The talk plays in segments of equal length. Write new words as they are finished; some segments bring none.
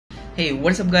Hey,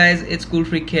 what's up guys, it's Cool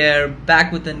Freak here,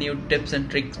 back with a new tips and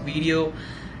tricks video.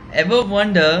 Ever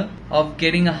wonder of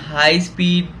getting a high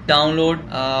speed download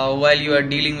while you are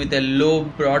dealing with a low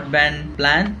broadband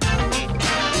plan?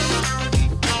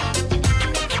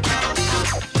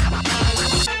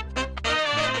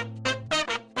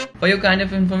 For your kind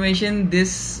of information,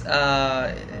 this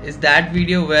is that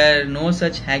video where no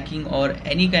such hacking or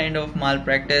any kind of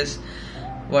malpractice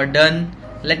were done.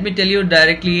 Let me tell you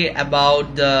directly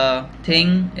about the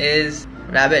thing is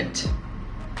Rabb.it.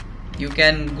 You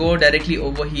can go directly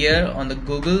over here on the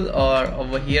Google or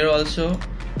over here also.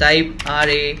 Type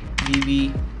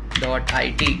Rabb.it.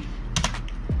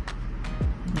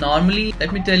 Normally,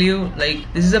 let me tell you,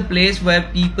 this is a place where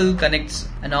people connect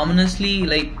anonymously,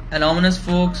 anonymous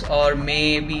folks or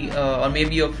maybe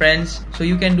your friends. So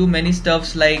you can do many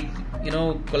stuffs like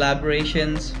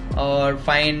collaborations or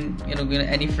find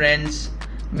any friends,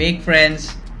 make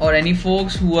friends, or any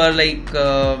folks who are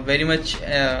very much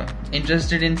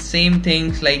interested in same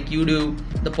things like you do.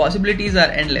 The possibilities are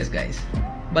endless, guys.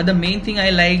 But the main thing I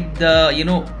like the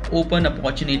open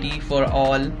opportunity for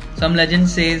all. Some legend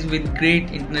says with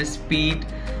great internet speed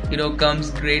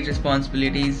comes great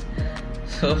responsibilities.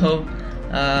 So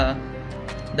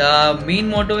the main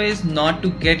motto is not to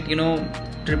get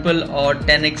triple or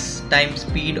 10x time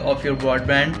speed of your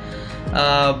broadband.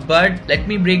 But let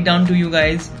me break down to you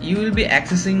guys. You will be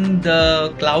accessing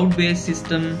the cloud-based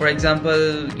system, for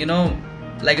example,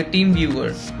 like a team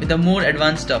viewer with a more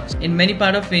advanced stuff. In many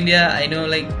part of India, I know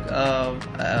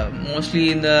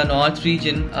mostly in the north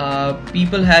region,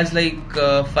 people has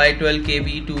 512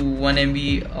 KB to 1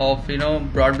 MB of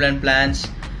broadband plans.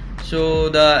 So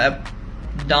the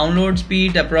download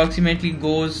speed approximately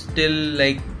goes till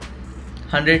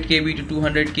 100 KB to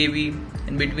 200 KB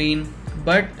in between.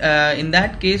 But in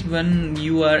that case, when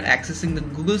you are accessing the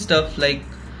Google stuff like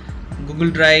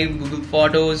Google Drive, Google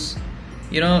Photos,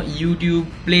 YouTube,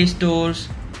 Play Stores,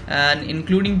 and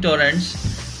including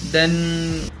torrents,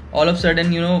 then all of a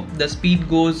sudden the speed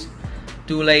goes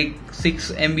to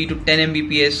 6 MB to 10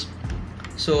 Mbps.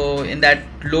 So in that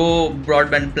low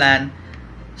broadband plan,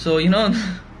 so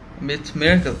it's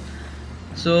miracle.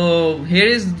 So here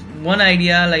is one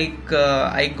idea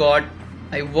I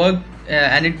worked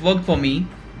and it worked for me.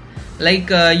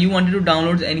 You wanted to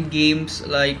download any games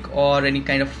or any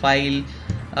kind of file,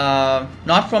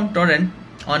 not from torrent,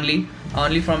 only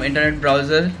from internet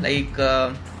browser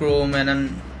Chrome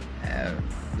and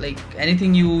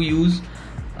anything you use,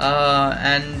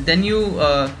 and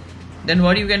then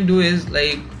what you can do is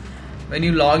when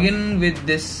you log in with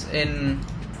this in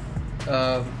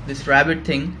this Rabb.it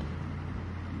thing.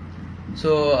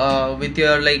 So with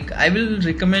your I will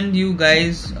recommend you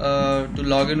guys to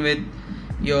log in with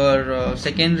your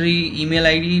secondary email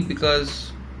ID,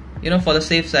 because for the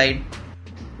safe side.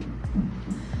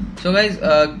 So guys,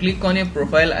 click on your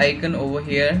profile icon over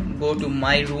here, go to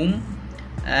my room,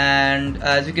 and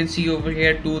as you can see over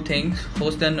here, two things: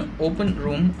 host an open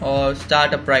room or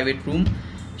start a private room.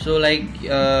 So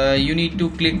you need to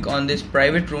click on this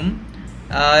private room,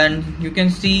 and you can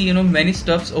see many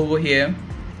stuffs over here,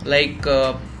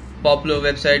 popular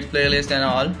websites, playlists, and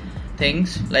all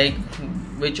things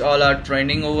which all are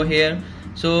trending over here.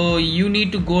 So you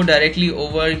need to go directly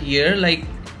over here,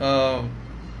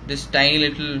 this tiny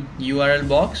little URL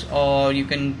box, or you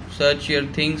can search your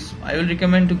things. I will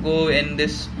recommend to go in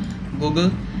this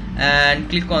Google and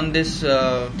click on this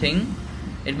thing.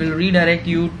 It will redirect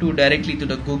you directly to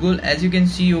the Google. As you can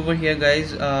see over here,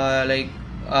 guys,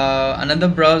 another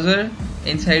browser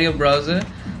inside your browser.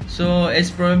 So it's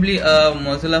probably a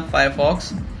Mozilla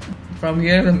Firefox. From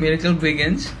here the miracle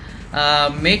begins.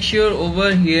 Make sure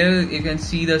over here you can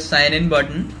see the sign in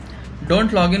button.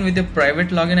 Don't log in with your private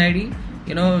login ID.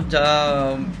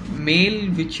 The mail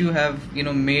which you have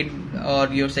made, or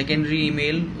your secondary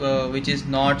email which is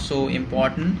not so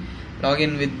important, log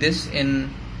in with this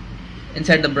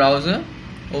inside the browser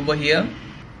over here,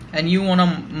 and you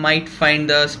might find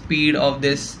the speed of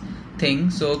this thing.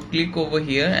 So click over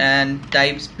here and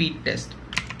type speed test.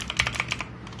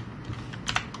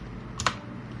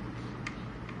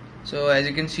 So as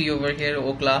you can see over here,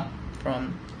 Okla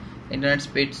from internet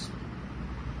speeds.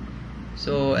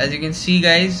 So as you can see,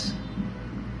 guys,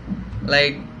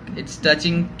 it's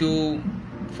touching to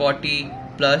 40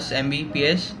 plus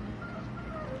Mbps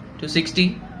to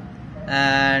 60,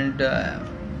 and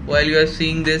while you are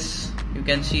seeing this, you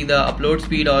can see the upload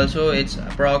speed also. It's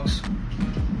approx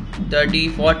 30,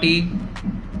 40,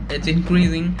 it's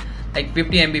increasing 50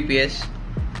 Mbps,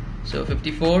 so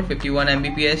 54, 51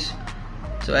 Mbps.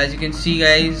 So as you can see,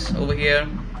 guys, over here,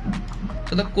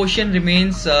 so the question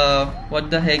remains, what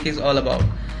the heck is all about?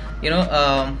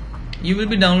 you will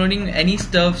be downloading any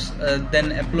stuffs,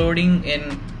 then uploading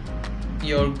in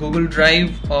your Google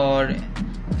Drive or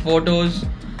photos.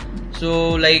 So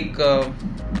like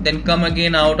then come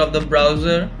again out of the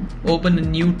browser, open a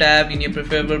new tab in your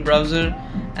preferable browser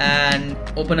and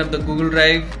open up the Google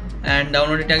Drive and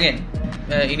download it again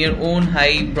in your own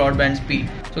high broadband speed.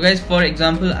 So guys, for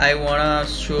example, I wanna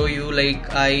show you,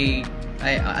 like I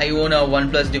own a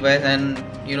OnePlus device, and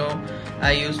you know,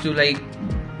 I used to like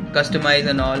customize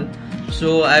and all,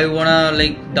 so I wanna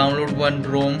like download one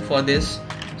ROM for this.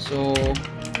 So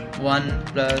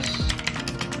OnePlus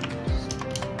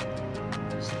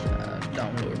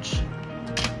downloads.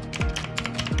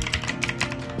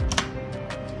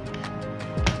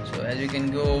 So as you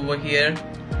can go over here,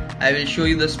 I will show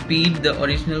you the speed, the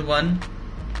original one.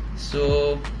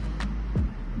 So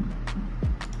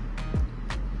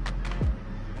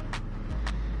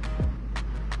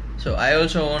I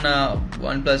also own a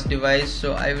OnePlus device,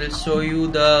 so I will show you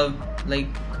the, like,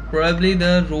 probably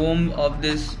the ROM of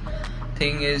this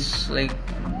thing is like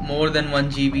more than 1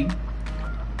 GB.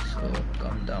 So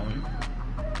come down.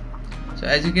 So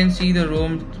as you can see, the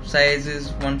ROM size is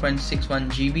 1.61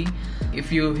 GB.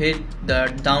 If you hit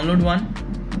the download one,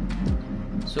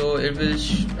 so it will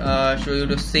show you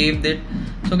to save it.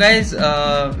 So guys,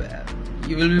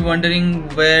 you will be wondering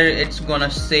where it's gonna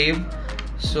save.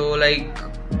 So like,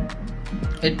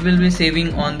 it will be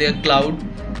saving on their cloud,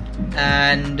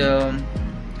 and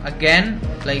again,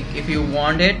 like if you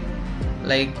want it,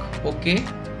 like okay,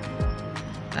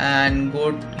 and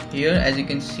go here. As you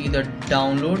can see, the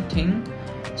download thing,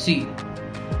 see,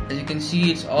 as you can see,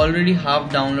 it's already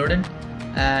half downloaded,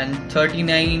 and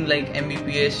 39 like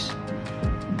Mbps,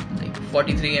 like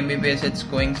 43 Mbps it's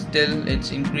going, still it's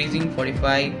increasing,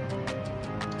 45.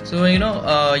 So you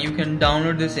know, you can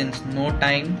download this in no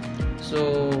time.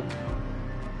 So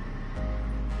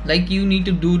like, you need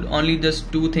to do only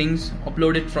just two things: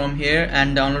 upload it from here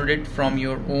and download it from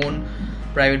your own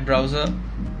private browser.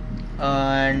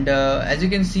 And as you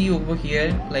can see over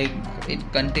here, like it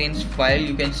contains file.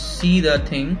 You can see the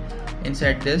thing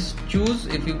inside this. Choose,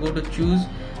 if you go to choose,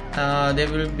 there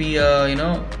will be a, you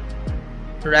know,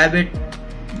 Rabb.it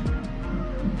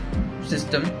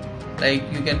system. Like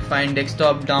you can find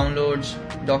desktop downloads,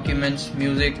 documents,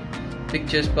 music,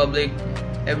 pictures, public,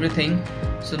 everything.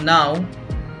 So now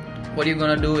what you're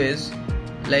gonna do is,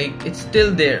 like, it's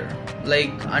still there, like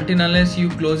until unless you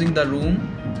closing the room,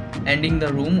 ending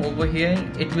the room over here,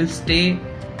 it will stay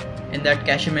in that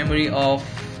cache memory of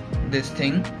this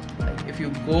thing. Like if you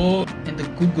go in the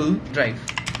Google Drive,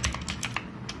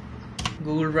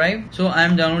 so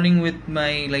I'm downloading with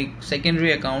my like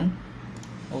secondary account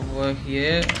over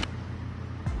here.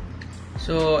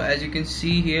 So as you can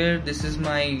see here, this is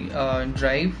my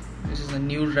drive. This is a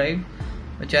new drive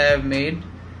which I have made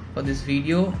for this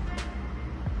video.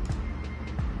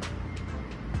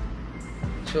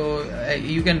 So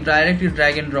you can directly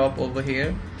drag and drop over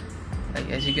here.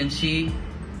 As you can see,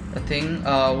 the thing,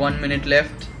 1 minute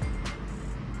left.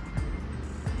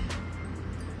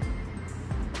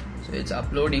 So it's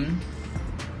uploading.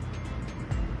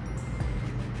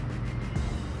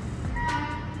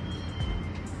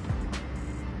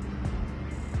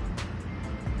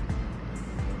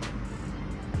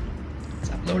 It's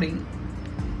uploading.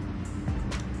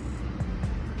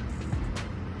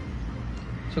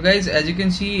 So guys, as you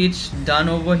can see, it's done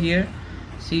over here.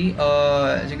 See,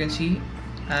 as you can see,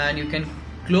 and you can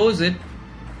close it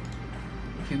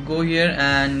if you go here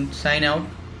and sign out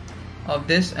of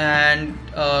this, and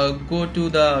go to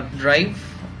the drive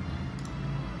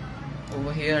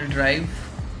over here, drive.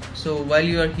 So while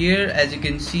you are here, as you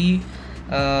can see,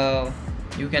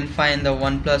 you can find the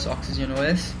OnePlus Oxygen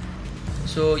OS.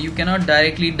 So you cannot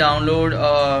directly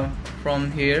download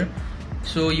from here.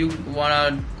 So you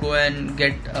wanna go and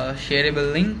get a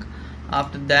shareable link.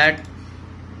 After that,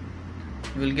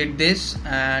 you will get this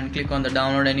and click on the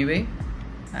download anyway,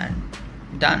 and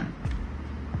done.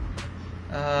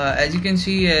 As you can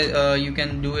see, you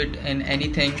can do it in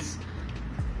anything.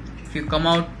 If you come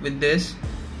out with this,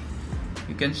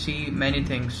 you can see many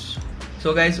things.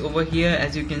 So guys, over here,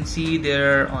 as you can see,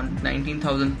 there are on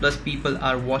 19,000 plus people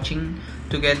are watching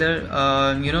together.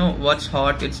 You know what's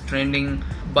hot, it's trending.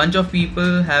 Bunch of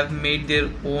people have made their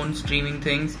own streaming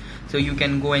things, so you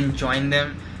can go and join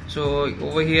them. So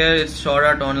over here, it's Sword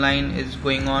Art Online is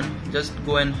going on. Just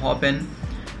go and hop in.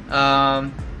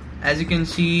 As you can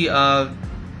see, I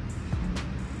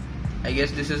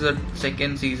guess this is a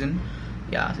second season.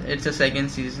 Yeah, it's a second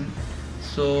season.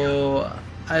 So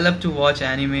I love to watch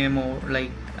anime more.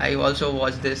 Like I also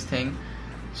watch this thing.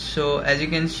 So as you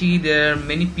can see, there are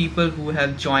many people who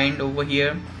have joined over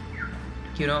here.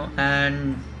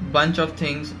 and bunch of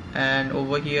things. And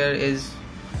over here is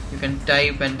you can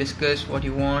type and discuss what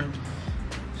you want,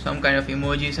 some kind of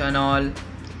emojis and all.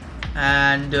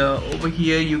 And over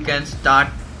here you can start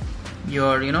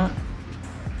your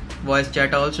voice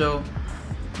chat also.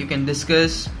 You can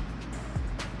discuss,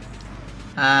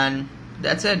 and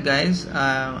that's it, guys.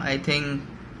 I think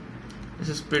this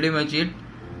is pretty much it.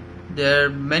 There are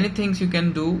many things you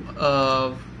can do.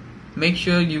 Make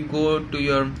sure you go to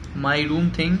your my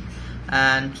room thing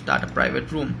and start a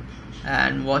private room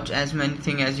and watch as many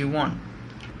things as you want.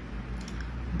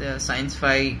 There's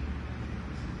science-fi.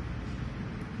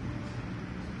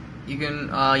 You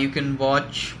can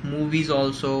watch movies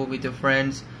also with your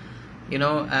friends,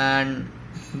 and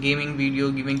gaming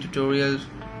video, gaming tutorials.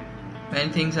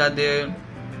 Many things are there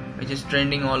which is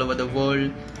trending all over the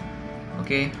world.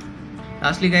 Okay,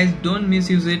 lastly, guys, don't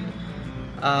misuse it.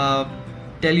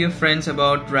 Tell your friends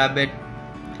about Rabb.it,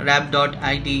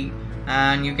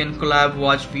 and you can collab,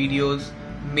 watch videos,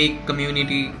 make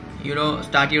community,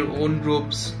 start your own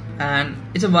groups, and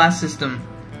it's a vast system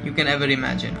you can ever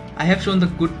imagine. I have shown the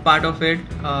good part of it,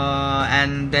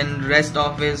 and then rest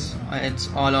of is it's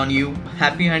all on you.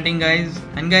 Happy hunting, guys.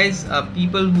 And guys,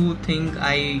 people who think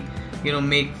I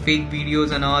make fake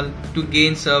videos and all to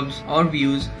gain subs or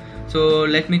views, so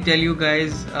let me tell you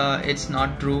guys, it's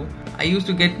not true. I used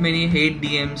to get many hate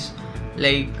DMs,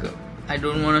 like I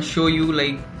don't want to show you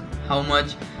like how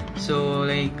much. So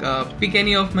like pick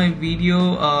any of my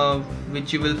video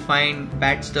which you will find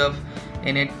bad stuff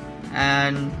in it,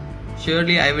 and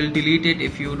surely I will delete it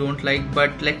if you don't like,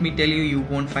 but let me tell you, you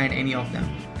won't find any of them.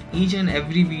 Each and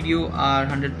every video are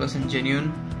 100%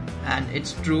 genuine, and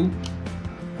it's true,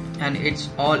 and it's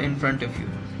all in front of you,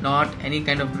 not any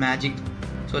kind of magic.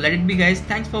 So let it be, guys.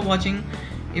 Thanks for watching.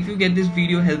 If you get this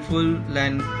video helpful,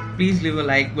 then please leave a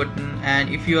like button, and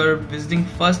if you are visiting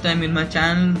first time in my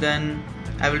channel, then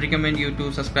I will recommend you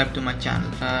to subscribe to my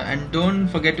channel, and don't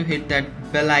forget to hit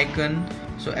that bell icon,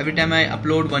 so every time I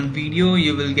upload one video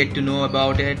you will get to know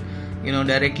about it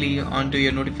directly onto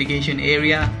your notification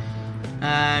area.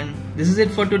 And this is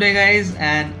it for today, guys,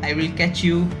 and I will catch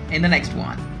you in the next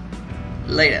one.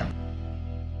 Later.